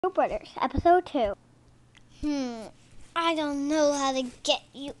Brothers, episode 2. I don't know how to get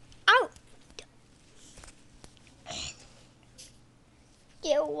you out.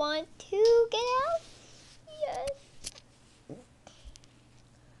 You want to get out? Yes.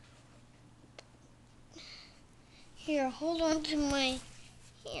 Here, hold on to my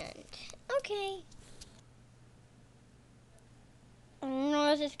hand. Okay. I don't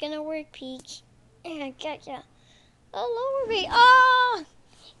know if it's gonna work, Peach. I gotcha. Oh, lower me. Oh!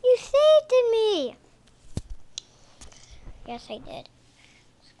 You saved me! Yes, I did.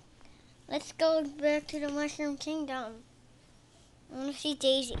 Let's go back to the Mushroom Kingdom. I want to see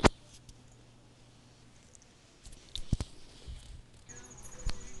Daisy.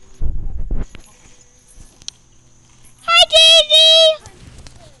 Hi, Daisy!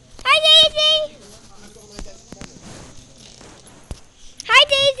 Hi, Daisy! Hi,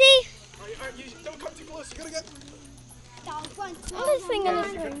 Daisy! Don't come too close. You're gonna get. This thing on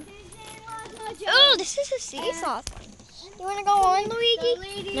this thing. Oh, this is a seesaw. You want to go on,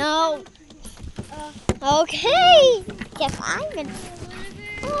 Luigi? No. Okay. Guess I'm gonna.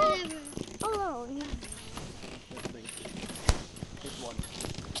 Alone.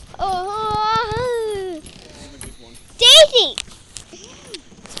 Oh. Daisy.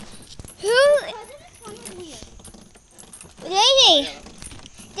 Who? Daisy.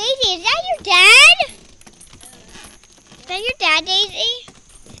 Daisy, is that your dad? Is that your dad, Daisy?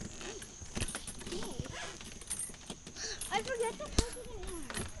 I forget the president.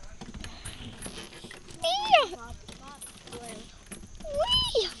 Yeah.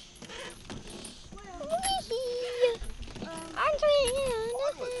 Wee.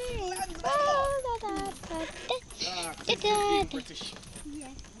 British.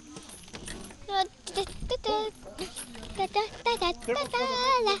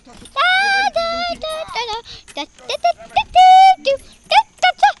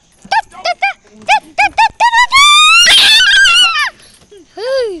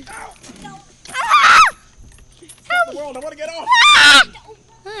 Stop the world. I want to get off.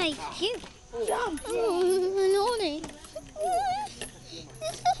 Hi, you. Jump. Oh, naughty. Oh,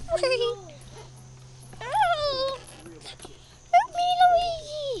 help me,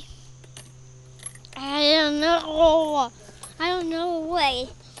 Luigi. I don't know. I don't know a way.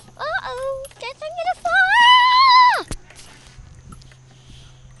 Uh-oh, guess I'm gonna fall.